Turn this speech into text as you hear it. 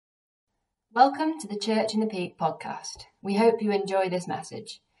Welcome to the Church in the Peak podcast. We hope you enjoy this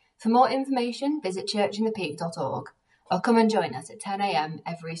message. For more information, visit churchinthepeak.org or come and join us at 10 a.m.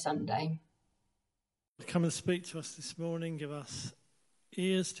 every Sunday. Come and speak to us this morning. Give us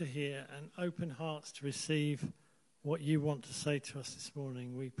ears to hear and open hearts to receive what you want to say to us this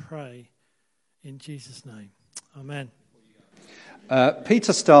morning. We pray in Jesus' name. Amen.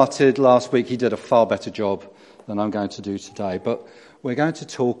 Peter started last week. He did a far better job than I'm going to do today. But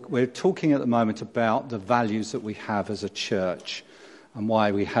we're talking at the moment about the values that we have as a church and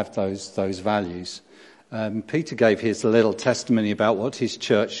why we have those values. Peter gave his little testimony about what his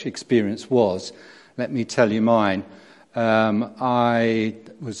church experience was. Let me tell you mine. I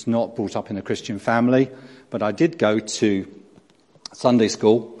was not brought up in a Christian family, but I did go to Sunday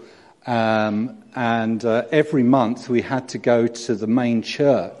school. And every month we had to go to the main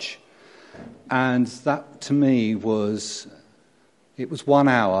church. And that to me was 1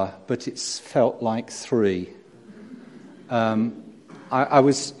 hour, but it felt like 3. I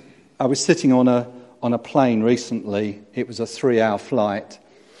was sitting on a plane recently. It was a 3-hour flight.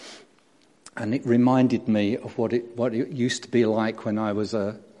 And it reminded me of what it used to be like when I was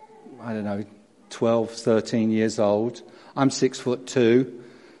 12, 13 years old. I'm 6'2".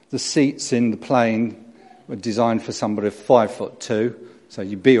 The seats in the plane were designed for somebody 5'2", so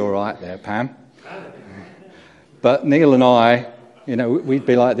you'd be all right there, Pam. But Neil and I, we'd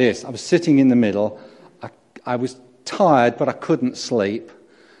be like this. I was sitting in the middle. I was tired, but I couldn't sleep.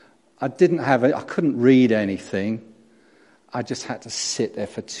 I couldn't read anything. I just had to sit there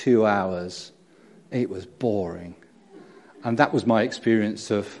for 2 hours. It was boring. And that was my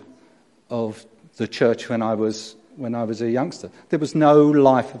experience of the church when I was a youngster. There was no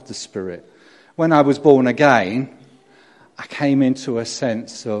life of the Spirit. When I was born again, I came into a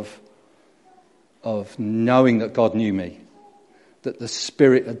sense of knowing that God knew me, that the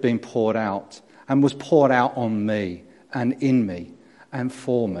Spirit had been poured out and was poured out on me and in me and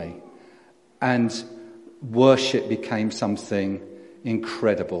for me. And worship became something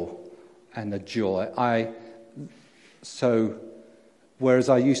incredible and a joy. So whereas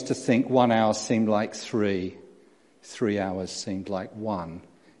I used to think 1 hour seemed like 3 hours seemed like 1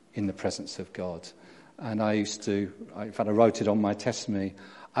 in the presence of God. And I used to, in fact I wrote it on my testimony,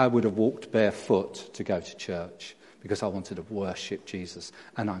 I would have walked barefoot to go to church because I wanted to worship Jesus.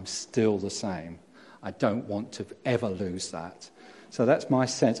 And I'm still the same. I don't want to ever lose that. So that's my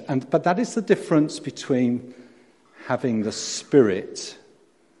sense. But that is the difference between having the Spirit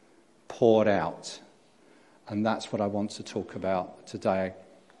poured out. And that's what I want to talk about today.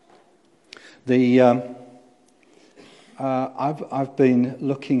 I've been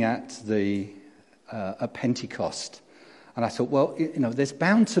looking at at Pentecost, and I thought, well, there's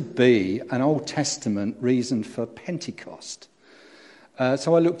bound to be an Old Testament reason for Pentecost.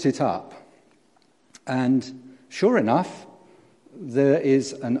 So I looked it up, and sure enough, there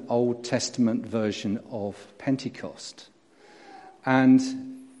is an Old Testament version of Pentecost, and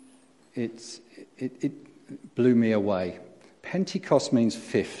it blew me away. Pentecost means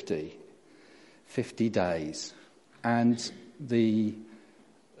 50 days. And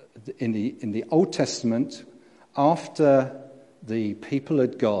in the Old Testament, after the people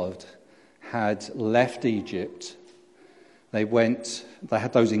of God had left Egypt, they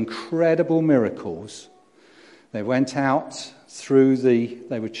had those incredible miracles. They went out they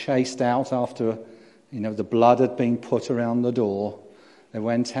were chased out after, the blood had been put around the door. They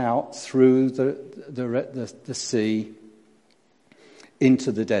went out through the sea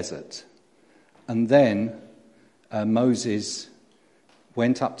into the desert. And then Moses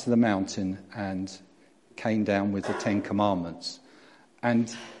went up to the mountain and came down with the 10 Commandments.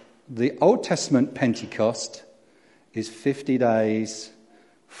 And the Old Testament Pentecost is 50 days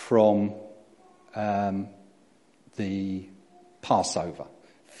from the Passover,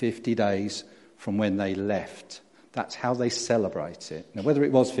 50 days from when they left. That's how they celebrate it. Now, whether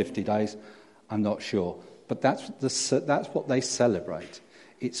it was 50 days, I'm not sure. But that's what they celebrate.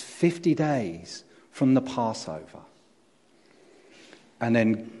 It's 50 days from the Passover. And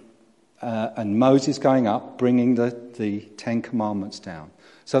then and Moses going up, bringing the 10 Commandments down.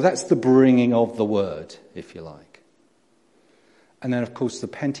 So that's the bringing of the word, if you like. And then, of course, the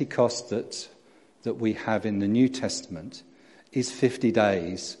Pentecost that we have in the New Testament is 50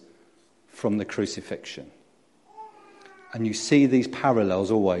 days from the crucifixion. And you see these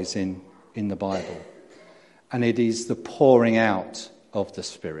parallels always in the Bible. And it is the pouring out of the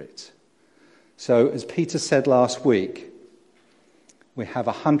Spirit. So, as Peter said last week, we have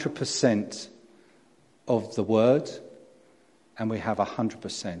 100% of the Word and we have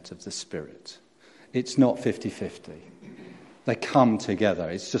 100% of the Spirit. It's not 50-50. They come together.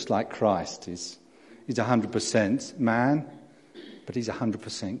 It's just like Christ. He's 100% man, but he's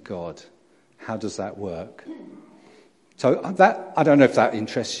 100% God. How does that work? So that, I don't know if that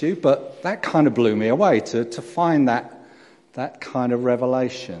interests you, but that kind of blew me away to find that kind of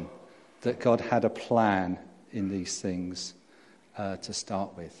revelation that God had a plan in these things to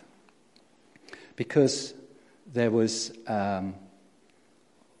start with. Because there was,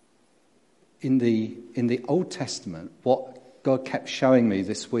 in the Old Testament, what God kept showing me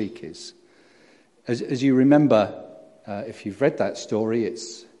this week is, as you remember, if you've read that story,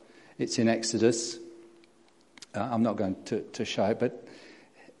 it's in Exodus. I'm not going to show it, but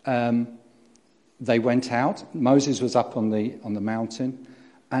they went out. Moses was up on the mountain,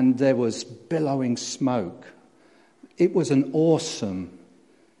 and there was billowing smoke. It was an awesome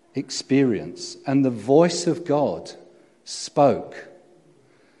experience, and the voice of God spoke,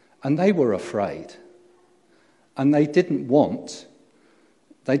 and they were afraid, and they didn't want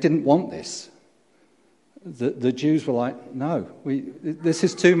this. The Jews were like, no, this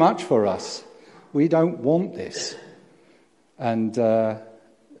is too much for us. We don't want this. And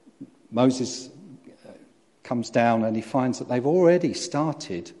Moses comes down and he finds that they've already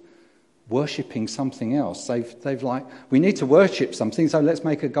started worshipping something else. They've like, we need to worship something, so let's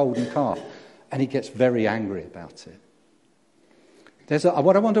make a golden calf. And he gets very angry about it.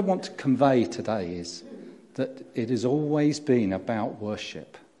 What I want to convey today is that it has always been about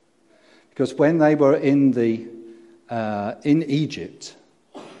worship. Because when they were in Egypt,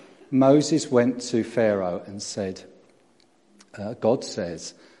 Moses went to Pharaoh and said, God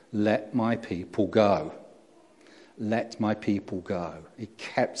says, let my people go. Let my people go. He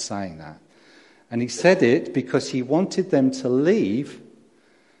kept saying that. And he said it because he wanted them to leave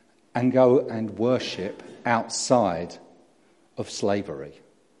and go and worship outside of slavery.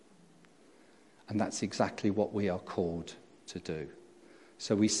 And that's exactly what we are called to do.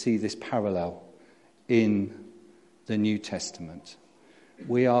 So we see this parallel in the New Testament.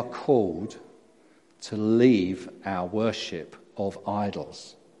 We are called to leave our worship of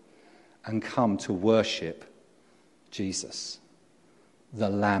idols and come to worship Jesus, the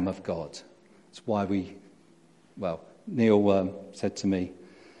Lamb of God. That's why Neil said to me,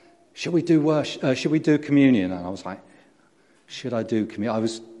 should we do communion? And I was like, should I do communion? I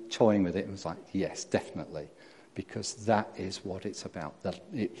was toying with it and was like, yes, definitely, because that is what it's about.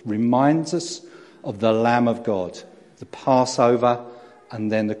 It reminds us of the Lamb of God, the Passover, and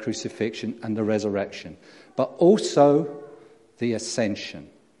then the crucifixion and the resurrection, but also the ascension,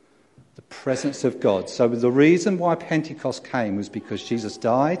 the presence of God. So the reason why Pentecost came was because Jesus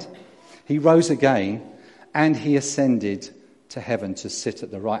died, he rose again, and he ascended to heaven to sit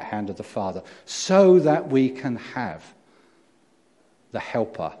at the right hand of the Father, so that we can have the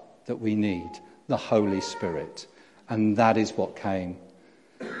helper that we need, the Holy Spirit. And that is what came.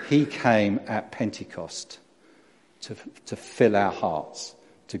 He came at Pentecost to fill our hearts,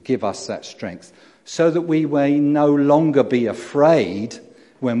 to give us that strength, so that we may no longer be afraid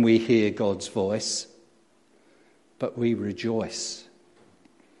when we hear God's voice, but we rejoice.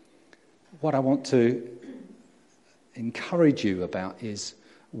 What I want to encourage you about is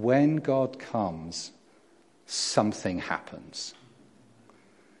when God comes, something happens.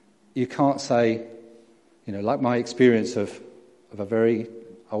 You can't say, like my experience of a very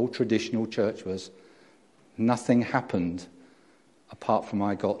old traditional church was, nothing happened apart from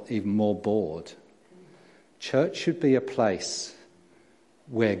I got even more bored. Church should be a place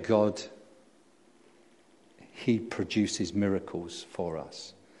where God, he produces miracles for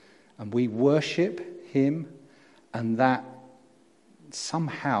us. And we worship him, and that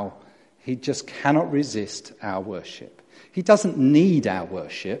somehow he just cannot resist our worship. He doesn't need our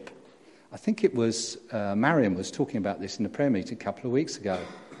worship. I think it was Mariam was talking about this in the prayer meeting a couple of weeks ago.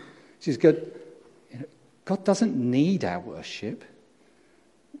 She's good. God doesn't need our worship.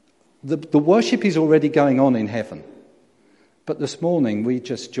 The worship is already going on in heaven. But this morning we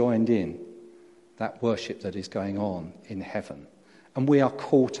just joined in that worship that is going on in heaven. And we are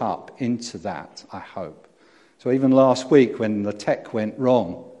caught up into that, I hope. So even last week when the tech went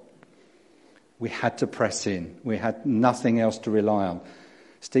wrong, we had to press in. We had nothing else to rely on.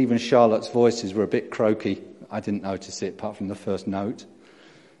 Steve and Charlotte's voices were a bit croaky. I didn't notice it apart from the first note.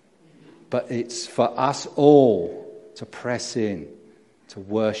 But it's for us all to press in, to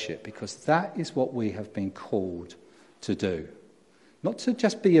worship, because that is what we have been called to do. Not to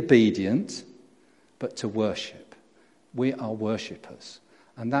just be obedient, but to worship. We are worshippers.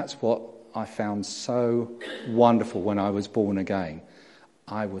 And that's what I found so wonderful when I was born again.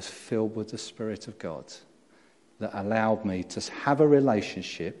 I was filled with the Spirit of God that allowed me to have a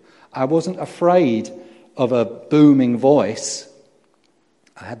relationship. I wasn't afraid of a booming voice.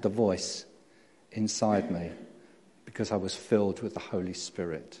 I had the voice inside me because I was filled with the Holy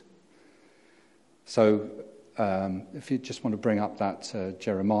Spirit. So if you just want to bring up that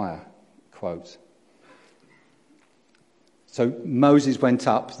Jeremiah quote. So Moses went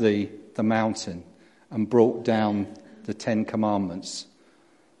up the mountain and brought down the 10 Commandments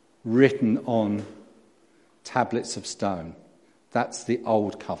written on tablets of stone. That's the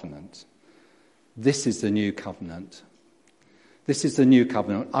old covenant. This is the new covenant. This is the new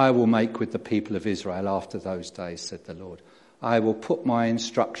covenant I will make with the people of Israel after those days, said the Lord. I will put my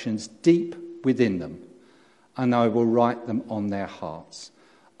instructions deep within them, and I will write them on their hearts.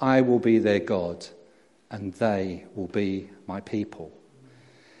 I will be their God, and they will be my people.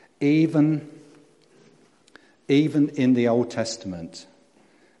 Even in the Old Testament,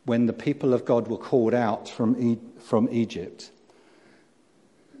 when the people of God were called out from Egypt,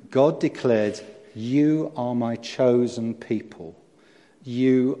 God declared, "You are my chosen people.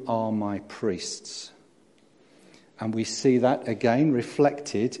 You are my priests." And we see that again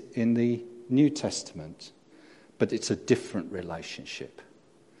reflected in the New Testament. But it's a different relationship.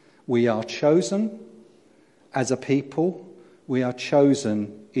 We are chosen as a people. We are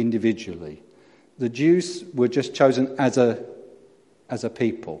chosen individually. The Jews were just chosen as a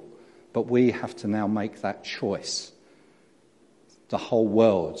people. But we have to now make that choice. The whole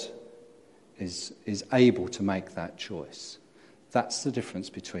world is able to make that choice. That's the difference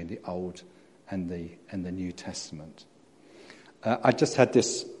between the Old and the New Testament. I just had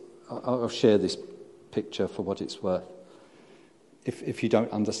this. I'll share this picture for what it's worth. If you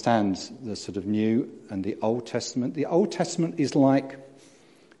don't understand the sort of New and the Old Testament, the Old Testament is like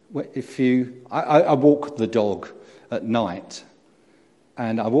I walk the dog at night,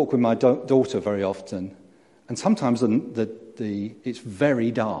 and I walk with my daughter very often, and sometimes it's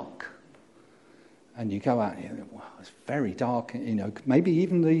very dark. And you go out and you think, wow, it's very dark. Maybe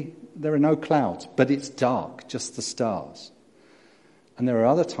even there are no clouds, but it's dark, just the stars. And there are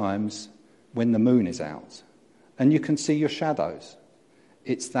other times when the moon is out and you can see your shadows.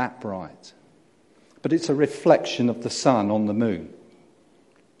 It's that bright. But it's a reflection of the sun on the moon.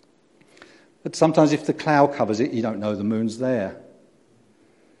 But sometimes if the cloud covers it, you don't know the moon's there.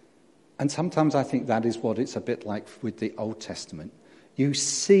 And sometimes I think that is what it's a bit like with the Old Testament. You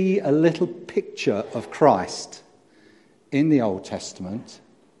see a little picture of Christ in the Old Testament,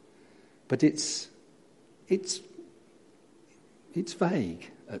 but it's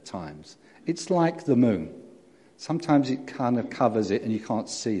vague at times. It's like the moon. Sometimes it kind of covers it and you can't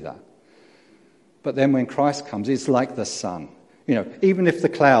see that. But then when Christ comes, it's like the sun. Even if the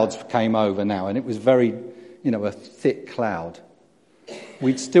clouds came over now and it was very, a thick cloud,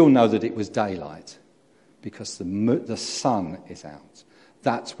 we'd still know that it was daylight because the sun is out.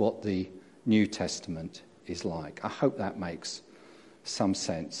 That's what the New Testament is like. I hope that makes some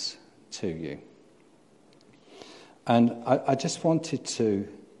sense to you. And I just wanted to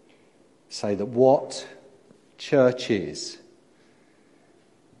say that what church is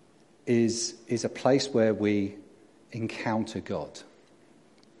a place where we encounter God.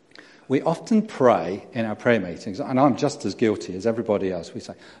 We often pray in our prayer meetings, and I'm just as guilty as everybody else. We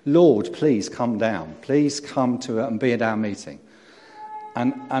say, "Lord, please come down. Please come to and be at our meeting."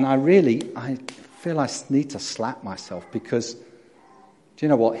 And I feel I need to slap myself because, do you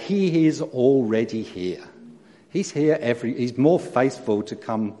know what? He is already here. He's here he's more faithful to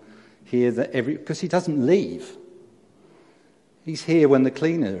come here because he doesn't leave. He's here when the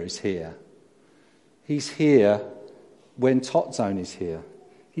cleaner is here. He's here when Tot Zone is here.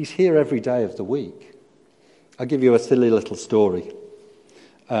 He's here every day of the week. I'll give you a silly little story.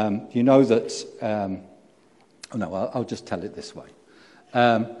 You know that... I'll just tell it this way.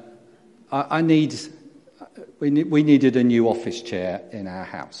 We needed a new office chair in our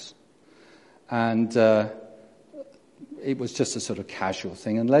house. And it was just a sort of casual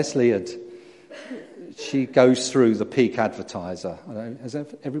thing. And Leslie she goes through the Peak Advertiser. Has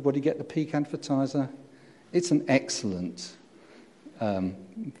everybody get the Peak Advertiser? It's an excellent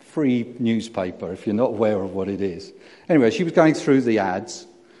free newspaper if you're not aware of what it is. Anyway, she was going through the ads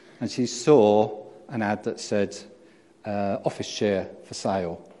and she saw an ad that said, office chair for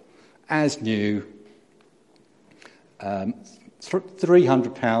sale, as new,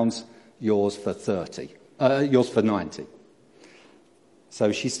 £300, yours for 30, yours for 90.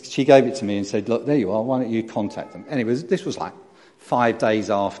 So she gave it to me and said, "Look, there you are. Why don't you contact them?" Anyway, this was like 5 days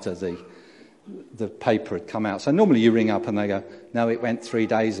after the paper had come out. So normally you ring up and they go, "No, it went 3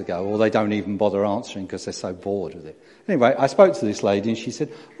 days ago," or they don't even bother answering because they're so bored with it. Anyway, I spoke to this lady and she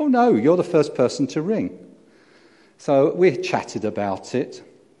said, "Oh no, you're the first person to ring." So we chatted about it,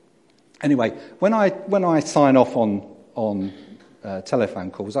 Anyway, when I sign off on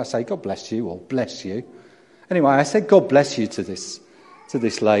telephone calls, I say God bless you or bless you. Anyway, I said God bless you to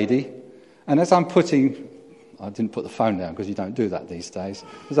this lady, and as I didn't put the phone down because you don't do that these days.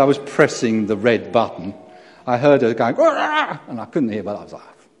 As I was pressing the red button, I heard her going, and I couldn't hear, but I was like,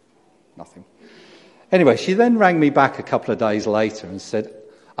 nothing. Anyway, she then rang me back a couple of days later and said,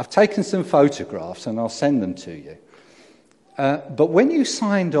 I've taken some photographs and I'll send them to you. But when you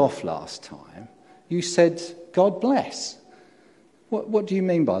signed off last time, you said, God bless. What do you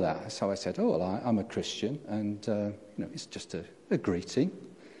mean by that? So I said, I'm a Christian, and it's just a greeting.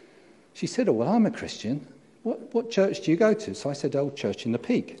 She said, I'm a Christian. What church do you go to? So I said, Church in the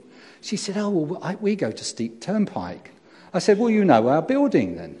Peak. She said, we go to Steep Turnpike. I said, well, you know our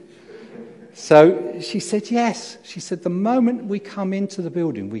building then. So she said, yes. She said, the moment we come into the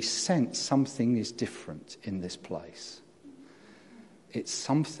building, we sense something is different in this place. It's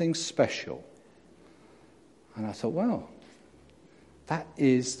something special. And I thought, well, that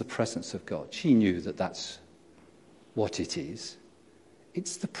is the presence of God. She knew that that's what it is.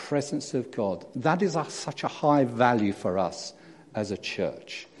 It's the presence of God. That is such a high value for us as a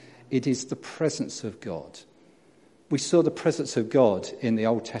church. It is the presence of God. We saw the presence of God in the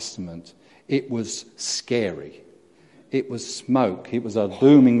Old Testament. It was scary. It was smoke. It was a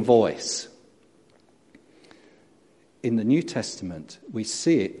booming voice. In the New Testament, we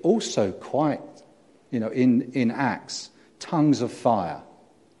see it also quite, in Acts, tongues of fire.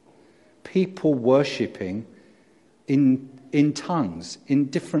 People worshipping in tongues, in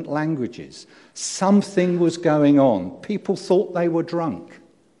different languages. Something was going on. People thought they were drunk.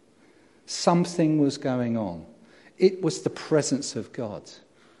 Something was going on. It was the presence of God.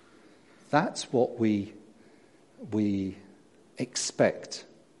 That's what we expect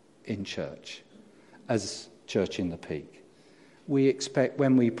in church, as Church in the Peak. We expect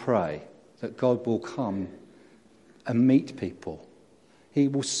when we pray that God will come and meet people. He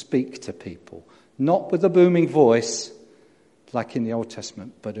will speak to people, not with a booming voice like in the Old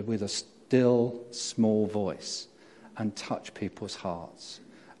Testament, but with a still, small voice, and touch people's hearts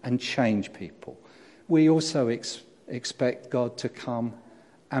and change people. We also expect God to come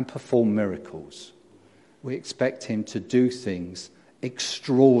and perform miracles. We expect him to do things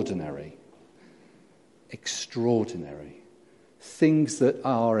extraordinary, things that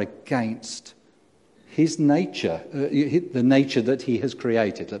are against his nature, the nature that he has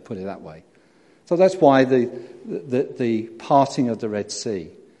created, let's put it that way. So that's why the parting of the Red Sea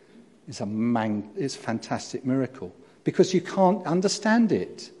is a fantastic miracle, because you can't understand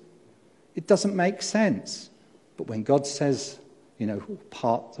it. It doesn't make sense. But when God says,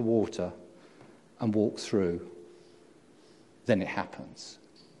 part the water and walk through, then it happens.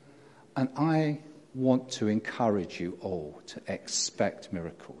 And I want to encourage you all to expect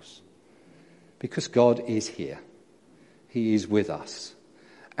miracles, because God is here. He is with us.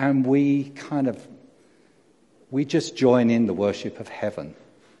 And we just join in the worship of heaven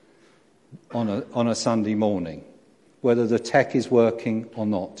on a Sunday morning, whether the tech is working or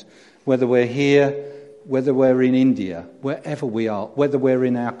not, whether we're here, whether we're in India, wherever we are, whether we're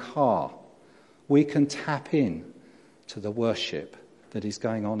in our car, we can tap in to the worship that is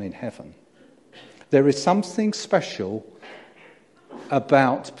going on in heaven. There is something special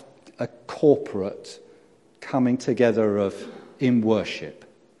about a corporate coming together in worship.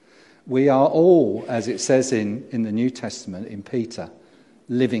 We are all, as it says in the New Testament, in Peter,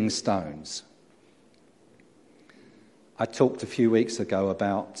 living stones. I talked a few weeks ago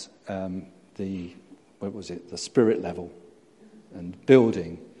about the spirit level and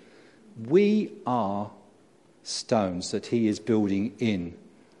building. We are stones that he is building in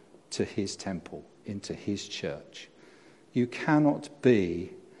to his temple, into his church. You cannot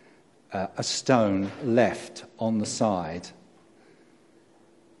be a stone left on the side,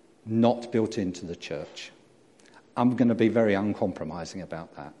 not built into the church. I'm going to be very uncompromising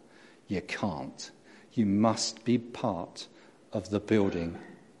about that. You can't. You must be part of the building.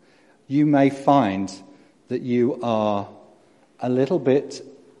 You may find that you are a little bit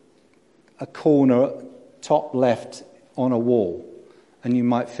a corner, top left on a wall, and you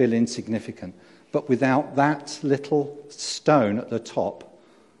might feel insignificant. But without that little stone at the top,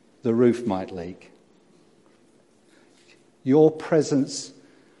 the roof might leak. Your presence,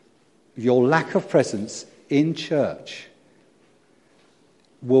 your lack of presence in church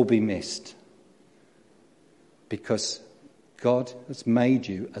will be missed, because God has made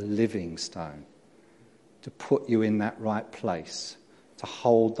you a living stone to put you in that right place, to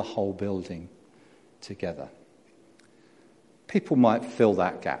hold the whole building together. People might fill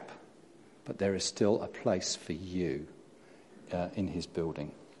that gap, but there is still a place for you in his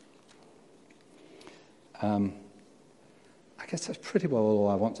building. I guess that's pretty well all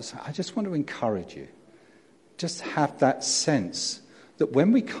I want to say. I just want to encourage you. Just have that sense that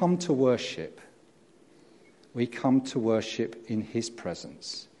when we come to worship in his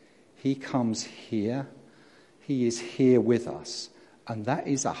presence. He comes here. He is here with us. And that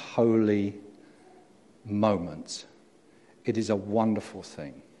is a holy moment. It is a wonderful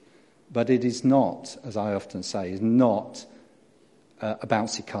thing. But it is not, as I often say, is not a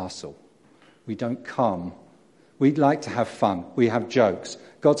bouncy castle. We don't come. We'd like to have fun. We have jokes.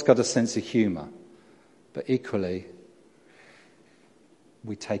 God's got a sense of humour. But equally,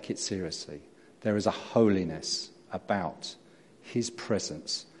 we take it seriously. There is a holiness about his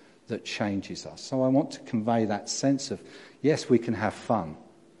presence that changes us. So I want to convey that sense of, yes, we can have fun,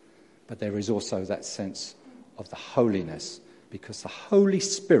 but there is also that sense of the holiness because the Holy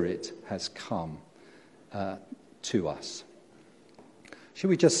Spirit has come to us. Shall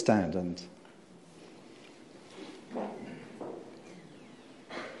we just stand and...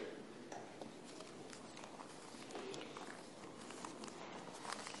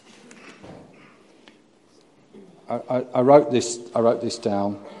 I wrote this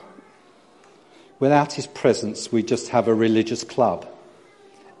down. Without his presence, we just have a religious club.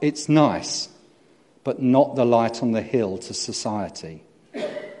 It's nice, but not the light on the hill to society.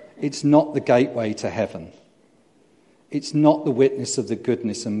 It's not the gateway to heaven. It's not the witness of the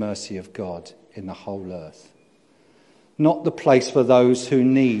goodness and mercy of God in the whole earth. Not the place for those who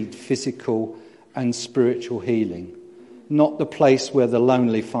need physical and spiritual healing. Not the place where the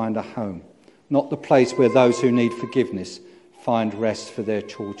lonely find a home. Not the place where those who need forgiveness find rest for their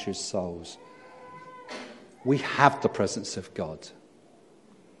tortured souls. We have the presence of God.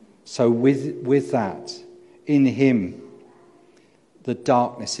 So with that, in him, the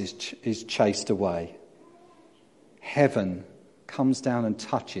darkness is chased away. Heaven comes down and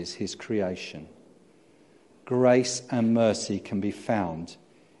touches his creation. Grace and mercy can be found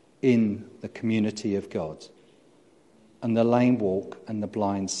in the community of God. And the lame walk and the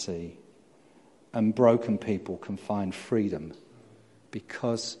blind see. And broken people can find freedom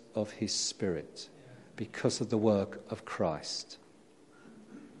because of his Spirit, because of the work of Christ.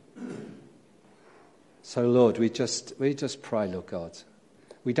 So, Lord, we just pray, Lord God.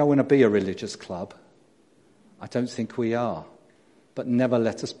 We don't want to be a religious club. I don't think we are. But never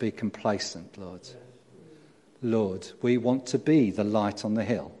let us be complacent, Lord. Lord, we want to be the light on the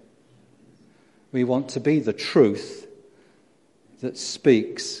hill. We want to be the truth that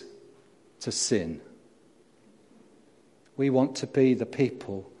speaks to sin. We want to be the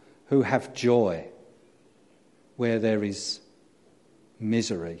people who have joy where there is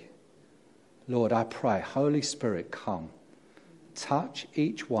misery. Lord, I pray, Holy Spirit, come. Touch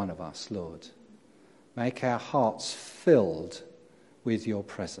each one of us, Lord. Make our hearts filled with your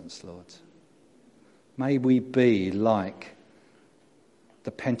presence, Lord. May we be like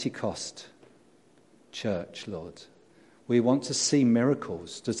the Pentecost church, Lord. We want to see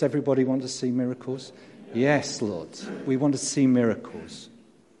miracles. Does everybody want to see miracles? Yes, Lord. We want to see miracles.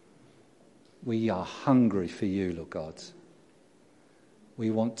 We are hungry for you, Lord God. We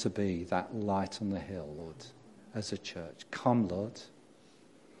want to be that light on the hill, Lord, as a church. Come, Lord.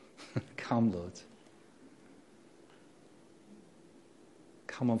 Come, Lord.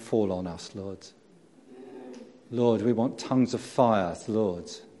 Come and fall on us, Lord. Lord, we want tongues of fire, Lord,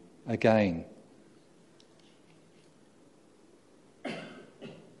 again.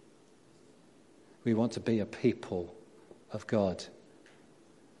 We want to be a people of God,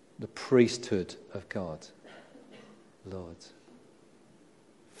 the priesthood of God, Lord.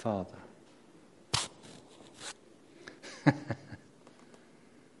 Father.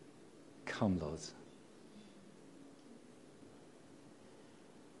 Come, Lord.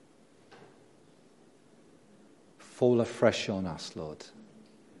 Fall afresh on us, Lord,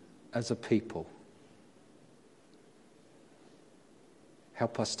 as a people.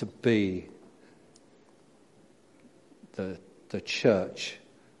 Help us to be the church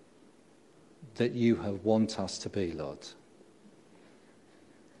that you have want us to be, Lord.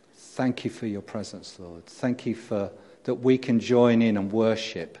 Thank you for your presence, Lord. Thank you for that we can join in and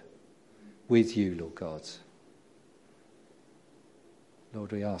worship with you, Lord God.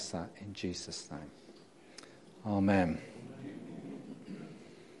 Lord, we ask that in Jesus' name. Amen.